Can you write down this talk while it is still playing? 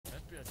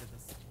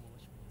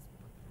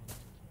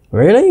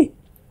Really?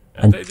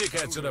 And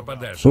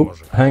oop,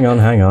 hang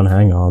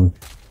on.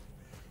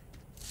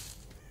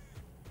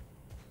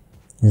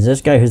 Is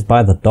this guy who's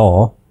by the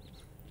door?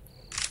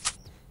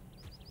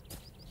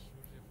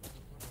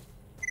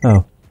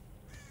 Oh.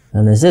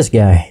 And there's this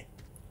guy.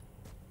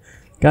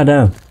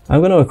 Goddamn.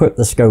 I'm gonna equip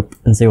the scope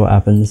and see what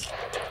happens.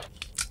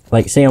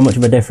 Like, see how much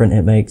of a difference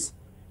it makes.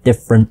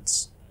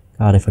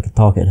 God, if I could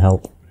talk, it'd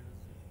help.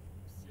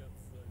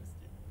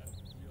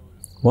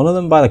 One of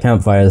them by the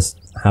campfire is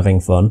having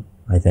fun,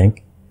 I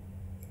think.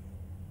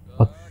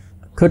 I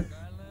could...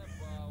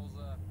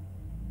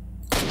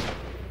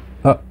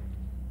 Oh.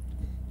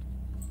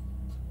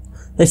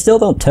 They still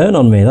don't turn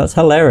on me, that's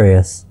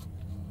hilarious.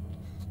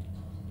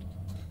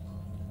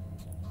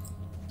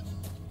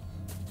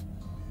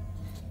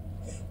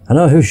 I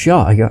know who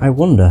shot, I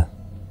wonder.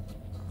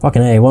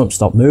 Fucking A, he won't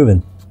stop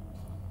moving.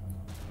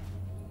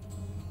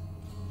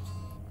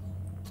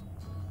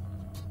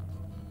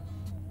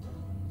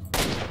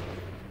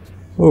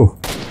 Ooh.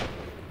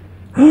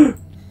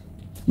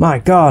 My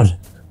god.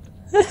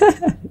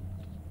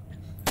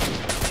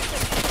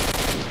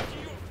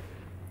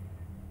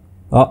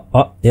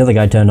 Oh, the other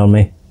guy turned on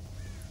me.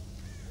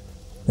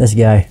 This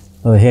guy,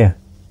 over here.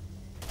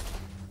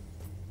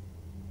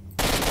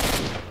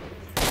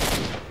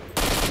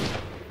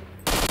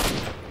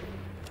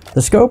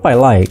 The scope I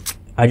like,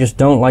 I just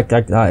don't like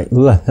that.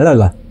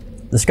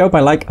 The scope I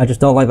like, I just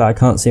don't like that I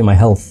can't see my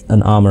health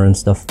and armor and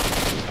stuff.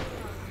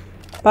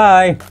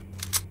 Bye!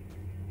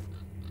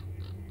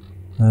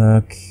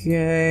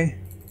 Okay.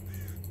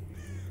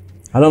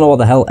 I don't know what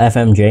the hell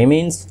FMJ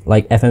means.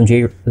 Like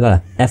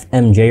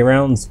FMJ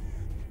rounds.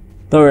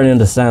 Don't really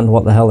understand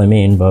what the hell they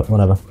mean, but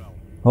whatever.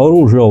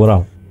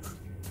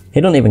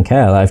 He don't even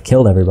care that I've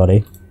killed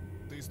everybody.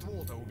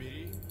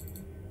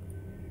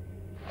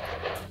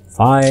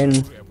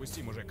 Fine.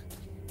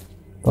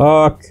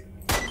 Fuck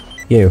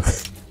you.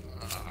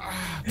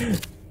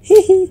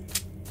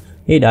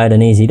 He died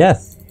an easy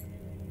death.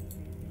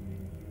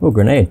 Oh,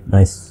 grenade.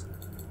 Nice.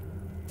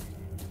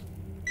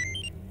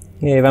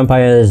 Yeah,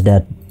 vampire is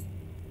dead.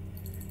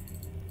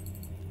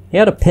 He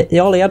had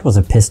all he had was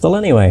a pistol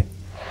anyway.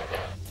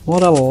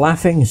 What a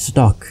laughing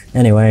stock.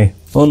 Anyway,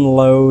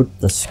 unload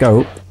the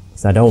scope,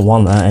 because I don't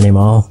want that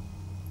anymore.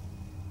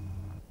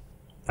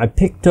 I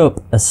picked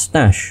up a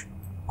stash,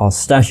 or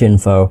stash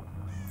info,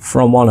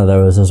 from one of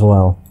those as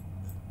well.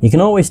 You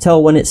can always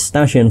tell when it's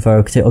stash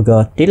info, because it'll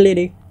go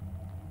diddly-dee.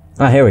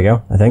 Ah, here we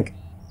go, I think.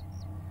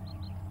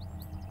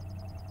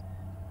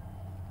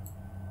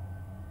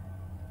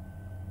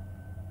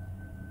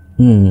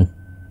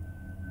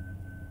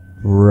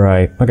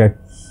 Right, okay.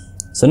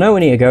 So now we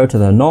need to go to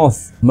the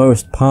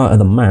northmost part of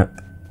the map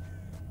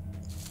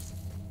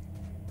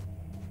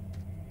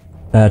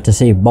to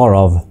see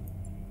Borov.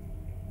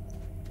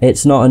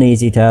 It's not an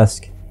easy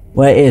task.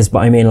 Well, it is,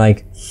 but I mean,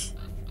 like,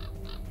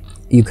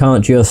 you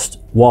can't just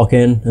walk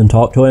in and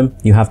talk to him.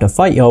 You have to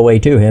fight your way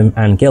to him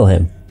and kill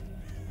him.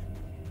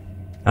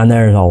 And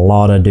there's a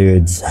lot of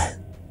dudes.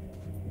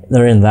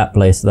 They're in that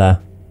place there.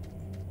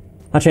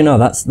 Actually, no,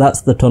 that's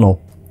the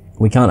tunnel.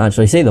 We can't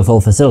actually see the full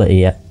facility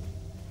yet.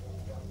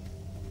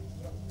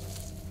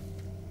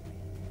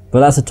 But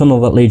that's a tunnel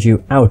that leads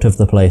you out of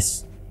the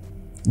place.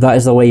 That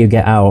is the way you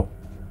get out.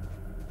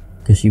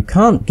 Because you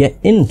can't get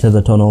into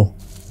the tunnel,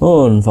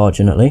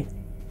 unfortunately.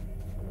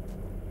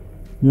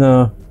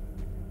 No.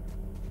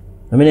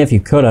 I mean, if you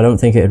could, I don't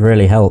think it'd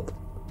really help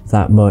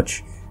that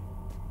much.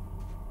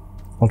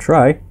 I'll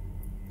try.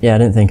 Yeah, I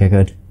didn't think I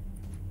could.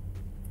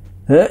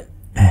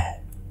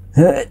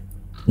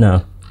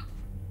 No.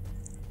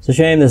 It's a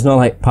shame there's no,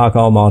 like,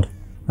 parkour mod.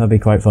 That'd be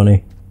quite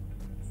funny.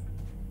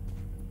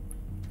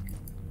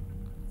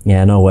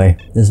 Yeah, no way.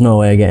 There's no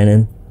way of getting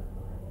in.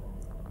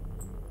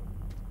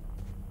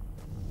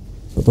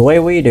 But the way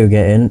we do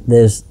get in,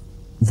 there's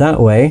that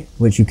way,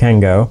 which you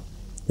can go.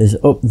 There's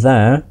up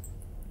there.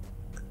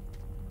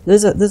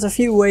 There's a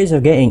few ways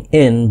of getting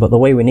in, but the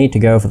way we need to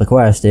go for the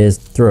quest is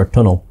through a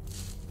tunnel.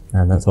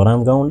 And that's what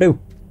I'm going to do.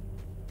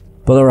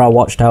 But there are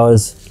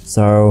watchtowers,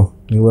 so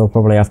we will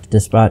probably have to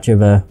dispatch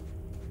of a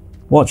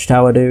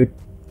watchtower dude.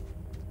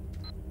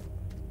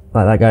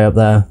 Like that guy up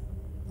there.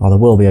 Or there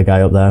will be a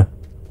guy up there.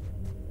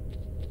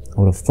 I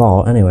would have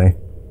thought, anyway.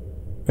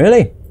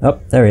 Really? Oh,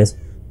 there he is.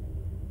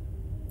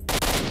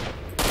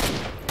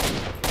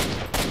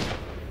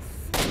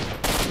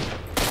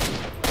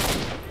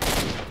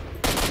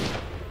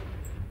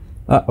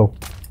 Uh-oh.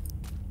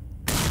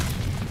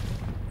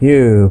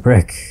 You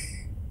prick.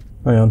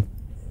 Hang on.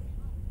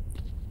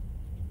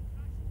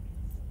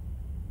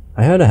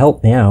 I heard her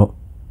help me out.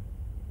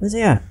 Where's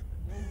he at?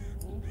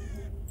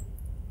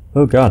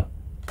 Oh god.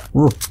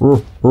 Oh,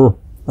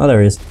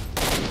 there he is.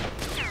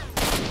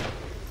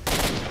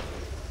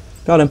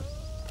 Got him.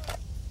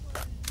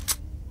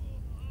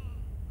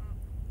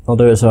 I'll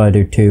do it so I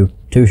do two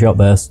shot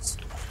bursts.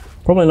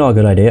 Probably not a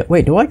good idea.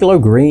 Wait, do I glow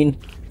green?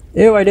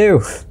 Ew, I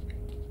do!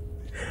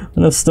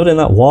 When I've stood in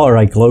that water,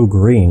 I glow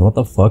green. What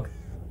the fuck?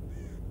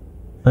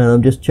 And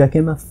I'm just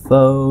checking my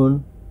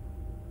phone.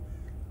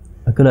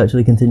 I could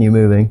actually continue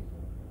moving.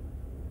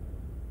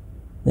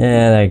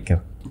 Yeah, there you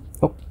go.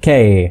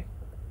 Okay.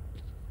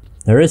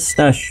 There is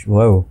stash.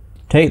 Whoa.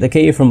 Take the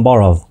key from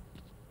Borov.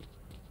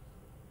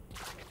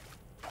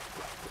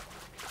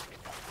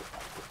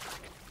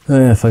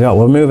 I forgot,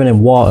 we're moving in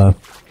water.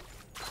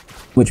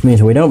 Which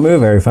means we don't move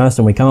very fast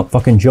and we can't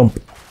fucking jump.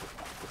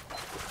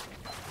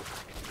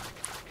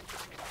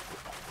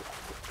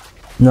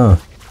 No.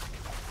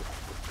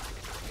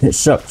 It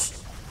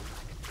sucks.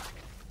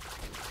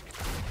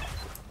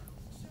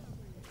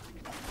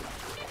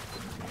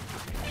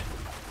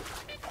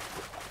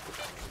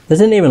 This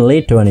didn't even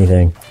lead to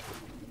anything.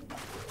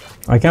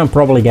 I can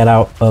probably get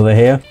out over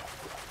here.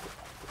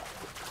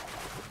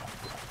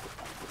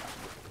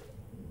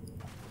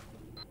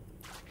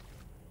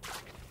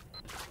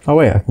 Oh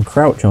wait, I can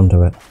crouch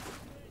onto it.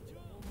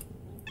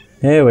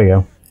 Here we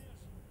go.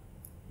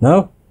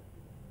 No?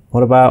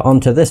 What about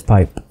onto this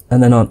pipe?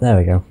 And then on, there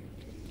we go.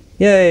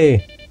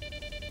 Yay!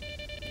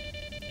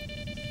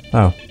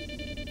 Oh.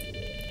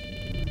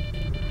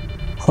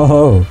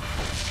 Ho!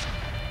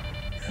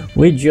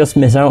 We just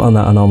miss out on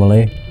that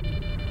anomaly.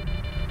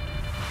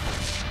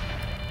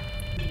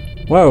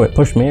 Whoa, it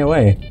pushed me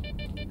away.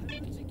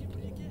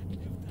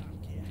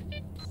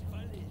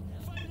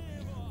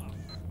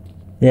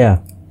 Yeah.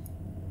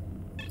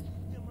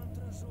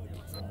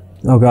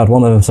 Oh god,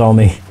 one of them saw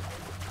me.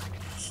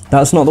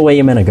 That's not the way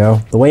you're meant to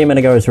go. The way you're meant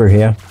to go is through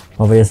here,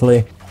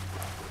 obviously.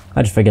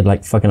 I just figured,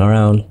 like, fucking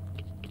around.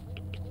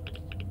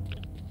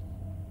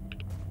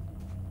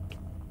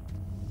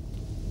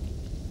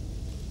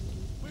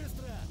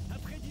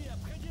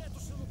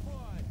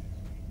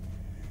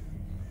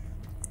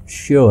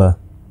 Sure.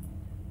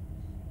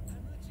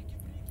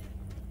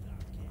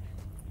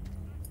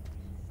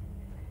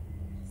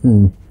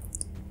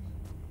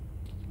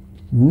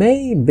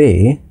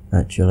 Maybe,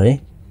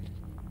 actually.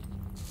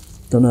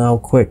 Don't know how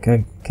quick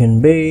I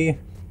can be.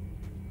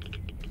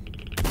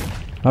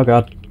 Oh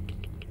god.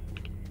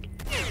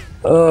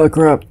 Oh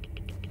crap.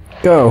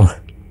 Go.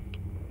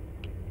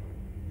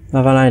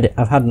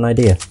 I've had an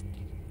idea.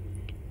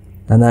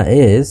 And that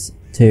is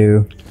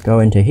to go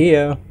into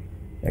here,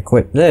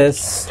 equip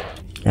this,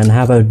 and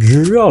have a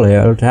jolly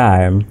old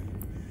time.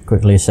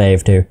 Quickly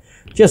save too,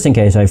 just in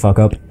case I fuck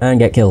up and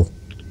get killed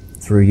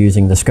through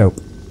using the scope.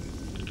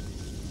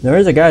 There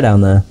is a guy down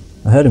there.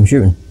 I heard him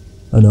shooting.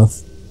 Enough.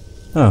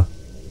 Oh.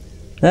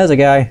 There's a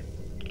guy.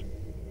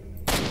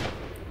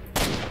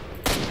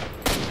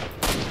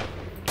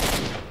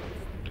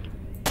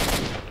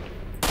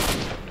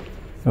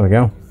 There we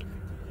go.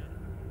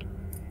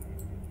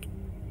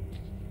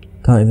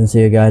 Can't even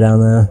see a guy down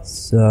there,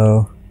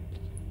 so...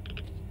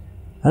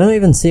 I don't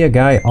even see a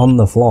guy on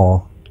the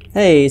floor.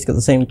 Hey, he's got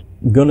the same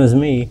gun as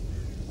me.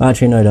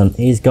 Actually, no, he don't.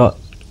 He's got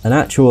an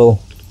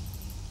actual,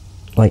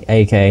 like,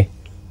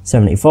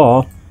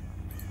 AK-74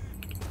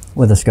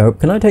 with a scope.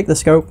 Can I take the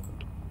scope?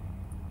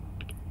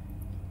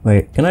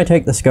 Wait, can I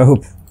take the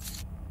scope?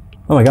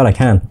 Oh my god, I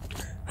can.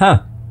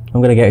 Ha! I'm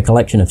gonna get a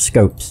collection of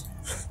scopes.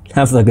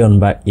 Have the gun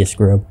back, you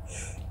scrub.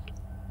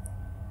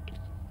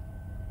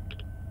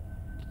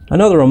 I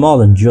know there are more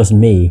than just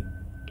me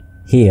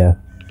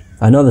here.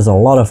 I know there's a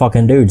lot of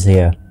fucking dudes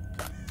here.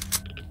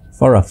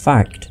 For a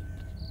fact.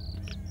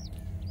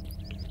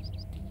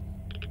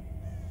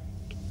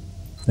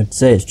 I'd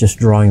say it's just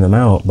drawing them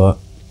out, but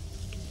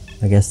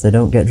I guess they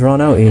don't get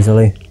drawn out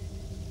easily.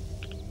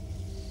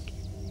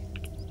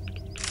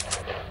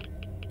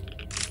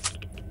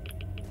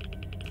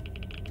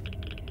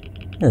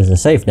 There's a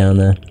safe down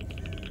there.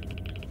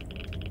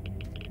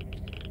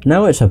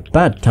 Now it's a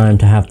bad time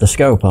to have the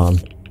scope on.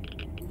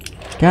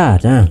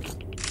 God damn.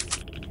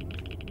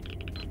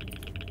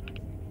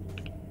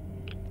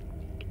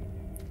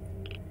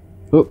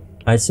 Oh,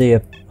 I see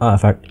a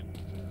artifact.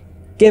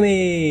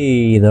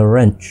 Gimme the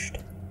wrenched.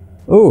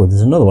 Oh,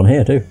 there's another one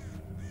here too.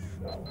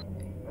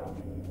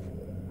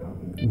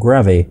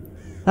 Gravy.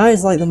 That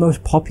is like the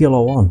most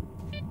popular one.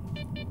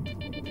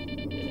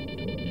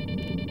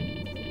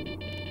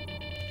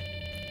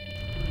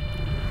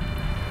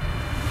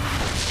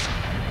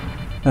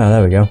 Oh,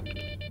 there we go.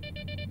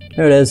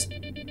 There it is.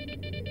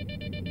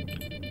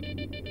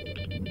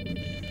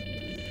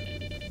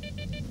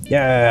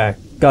 Yeah,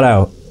 got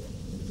out.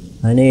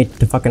 I need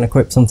to fucking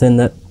equip something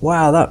that...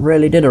 Wow, that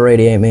really did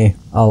irradiate me.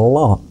 A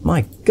lot.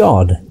 My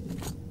god.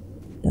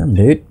 Damn,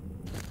 dude.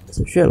 It's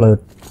a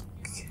shitload.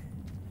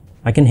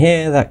 I can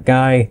hear that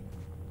guy.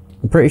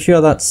 I'm pretty sure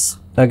that's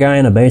a guy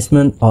in a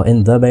basement, or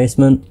in the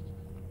basement,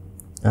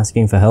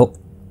 asking for help.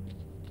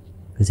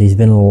 Because he's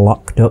been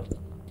locked up.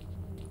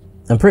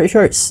 I'm pretty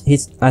sure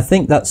I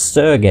think that's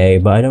Sergey,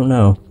 but I don't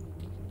know.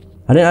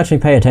 I didn't actually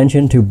pay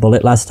attention to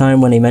Bullet last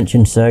time when he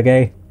mentioned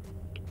Sergey.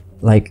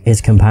 Like,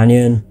 his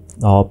companion,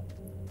 or...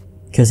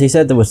 Because he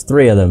said there was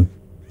 3 of them.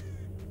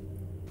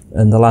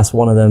 And the last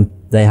one of them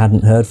they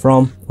hadn't heard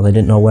from, or they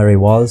didn't know where he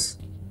was.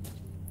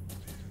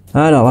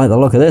 I don't like the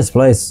look of this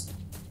place.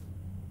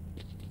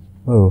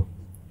 Oh.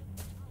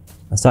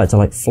 I started to,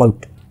 like,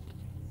 float.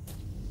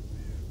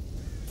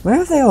 Where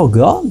have they all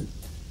gone?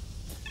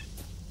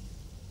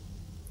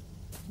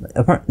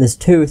 Apparently, there's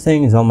 2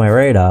 things on my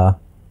radar.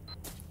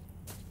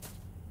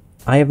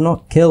 I have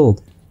not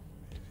killed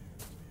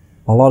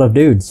a lot of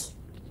dudes.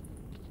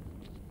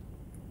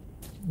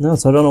 No,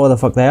 so I don't know where the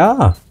fuck they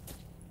are.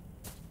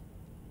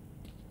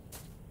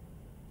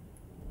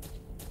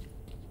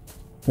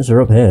 Unless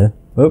they're up here.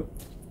 Oh.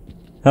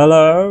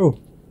 Hello?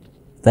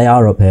 They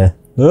are up here.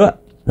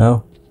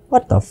 No.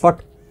 What the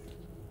fuck?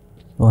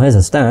 Well, here's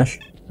a stash.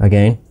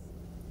 Again.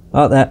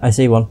 Oh, there. I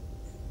see one.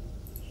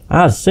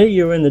 I see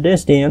you in the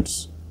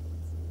distance.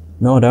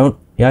 No, I don't.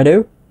 Yeah, I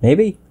do?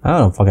 Maybe? I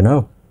don't fucking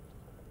know.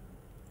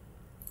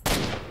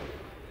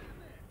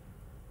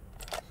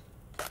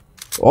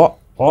 Oh,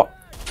 oh,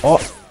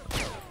 oh.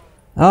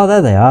 Oh,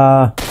 there they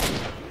are.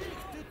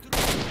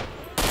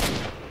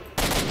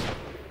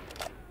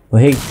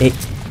 Well,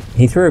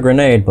 he threw a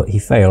grenade, but he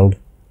failed.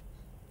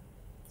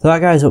 So that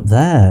guy's up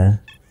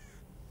there.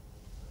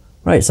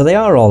 Right, so they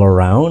are all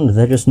around.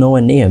 They're just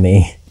nowhere near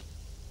me.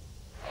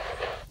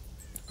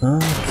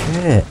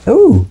 Okay.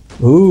 Ooh.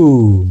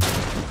 Ooh.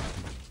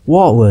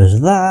 What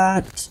was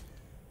that?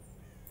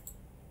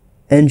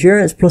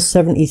 Endurance plus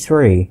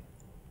 73.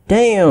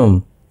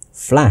 Damn.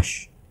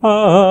 Flash.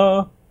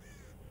 Ah.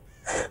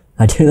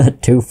 I do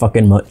that too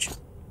fucking much.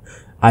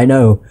 I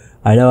know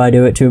I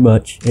do it too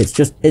much. It's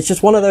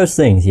just one of those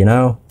things, you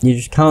know? You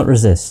just can't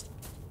resist.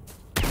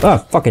 Oh,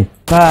 fucking,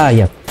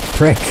 you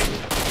prick.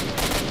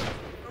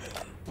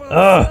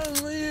 Ugh.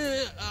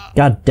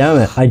 God damn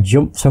it, I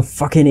jump so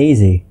fucking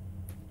easy.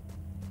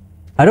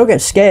 I don't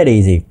get scared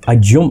easy. I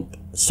jump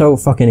so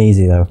fucking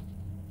easy though.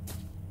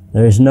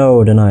 There is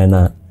no denying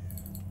that.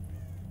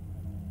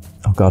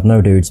 Oh god,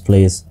 no dudes,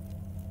 please.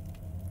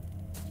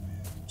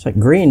 It's like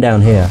green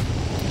down here.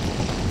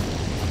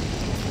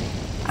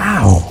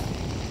 Ow!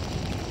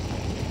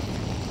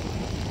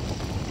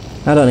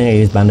 I don't need to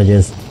use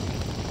bandages.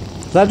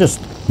 Does that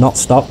just not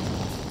stop?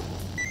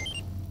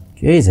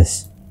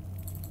 Jesus.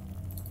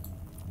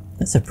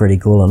 That's a pretty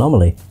cool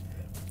anomaly.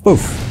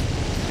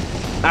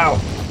 Oof! Ow!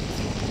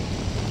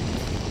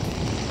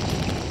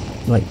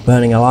 Like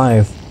burning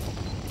alive.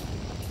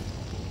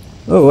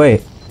 Oh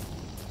wait.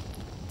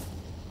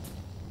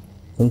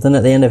 Something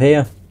at the end of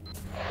here?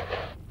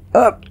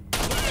 Up!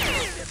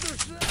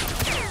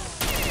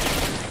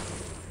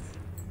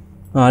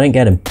 Oh, I didn't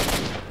get him.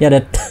 Yeah, I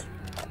did.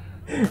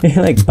 He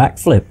like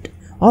backflipped.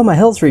 Oh, my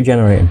health's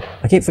regenerating.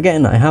 I keep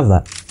forgetting that I have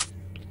that.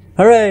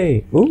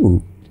 Hooray!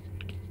 Ooh.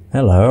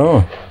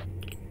 Hello.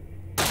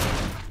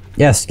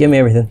 Yes, give me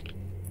everything.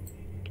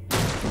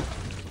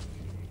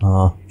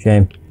 Oh,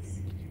 shame.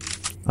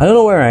 I don't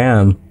know where I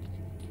am.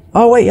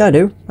 Oh wait, yeah I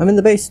do. I'm in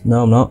the base.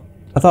 No, I'm not.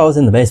 I thought I was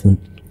in the basement.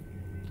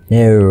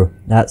 No,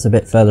 that's a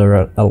bit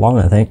further along,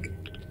 I think.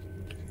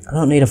 I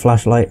don't need a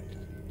flashlight.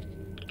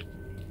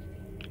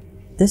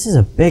 This is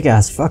a big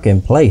ass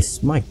fucking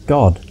place. My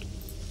god.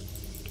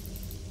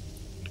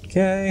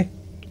 Okay.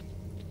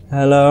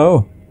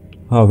 Hello.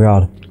 Oh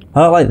god.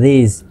 I don't like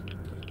these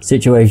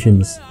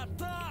situations.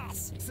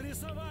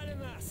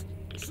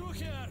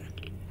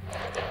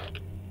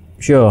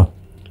 Sure.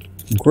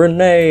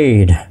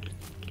 Grenade.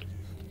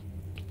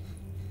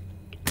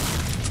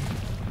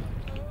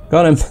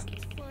 Got him.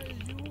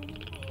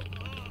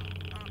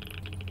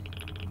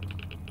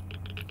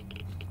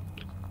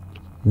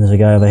 There's a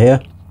guy over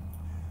here.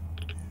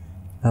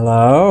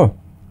 Hello?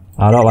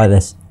 I don't like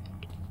this.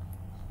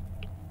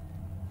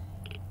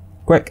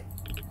 Quick.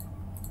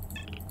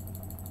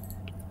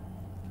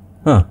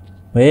 Huh.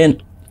 We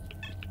didn't.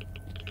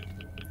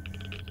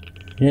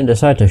 He didn't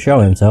decide to show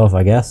himself,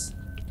 I guess.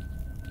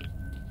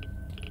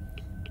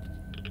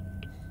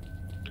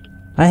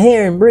 I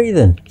hear him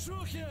breathing.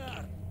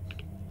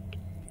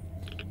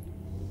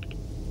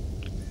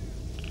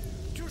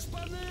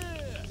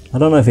 I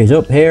don't know if he's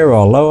up here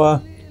or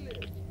lower.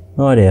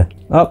 No idea.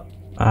 Oh,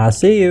 I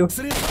see you.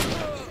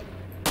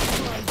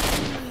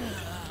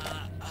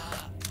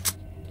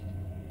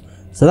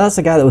 So that's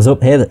the guy that was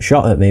up here that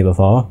shot at me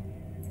before.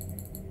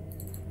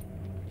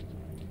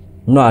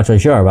 I'm not actually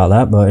sure about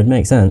that, but it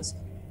makes sense.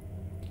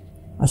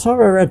 I saw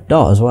a red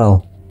dot as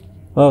well.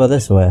 Over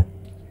this way.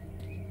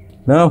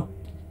 No?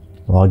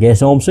 Well, I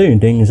guess I'm seeing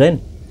things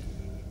then.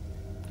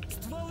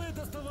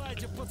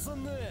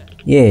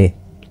 Yeah.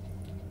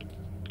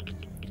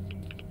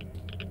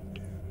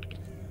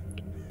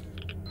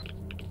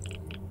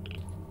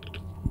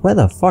 Where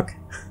the fuck?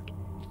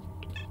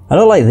 I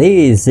don't like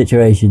these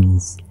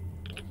situations.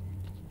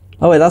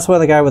 Oh wait, that's where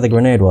the guy with the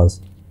grenade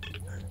was.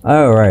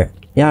 Oh right.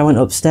 Yeah, I went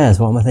upstairs.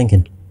 What am I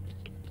thinking?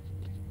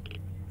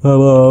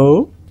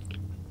 Hello?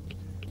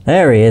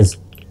 There he is.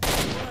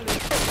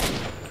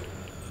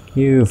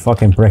 You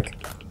fucking prick.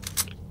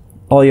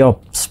 All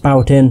your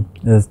spouting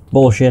of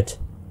bullshit.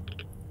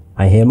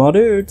 I hear more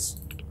dudes.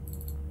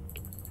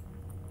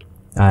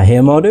 I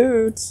hear more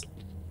dudes.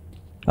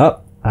 Oh,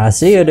 I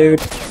see you,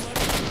 dude.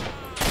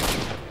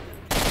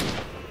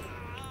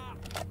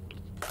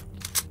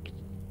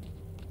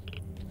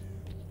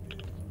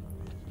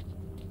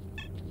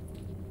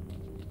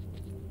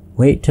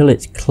 Wait till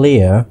it's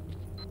clear.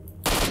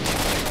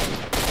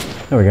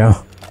 There we go.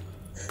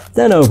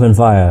 Then open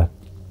fire.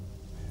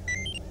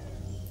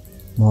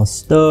 More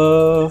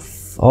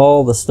stuff.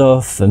 All the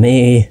stuff for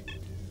me.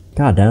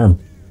 God damn.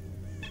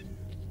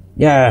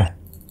 Yeah.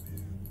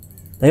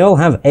 They all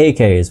have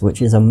AKs,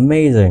 which is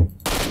amazing.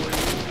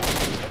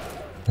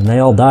 And they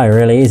all die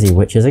really easy,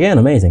 which is again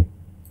amazing.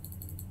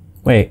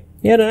 Wait,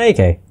 he had an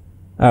AK.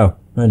 Oh,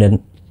 I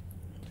didn't.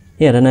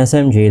 He had an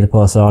SMG, the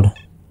poor sod.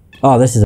 Oh, this is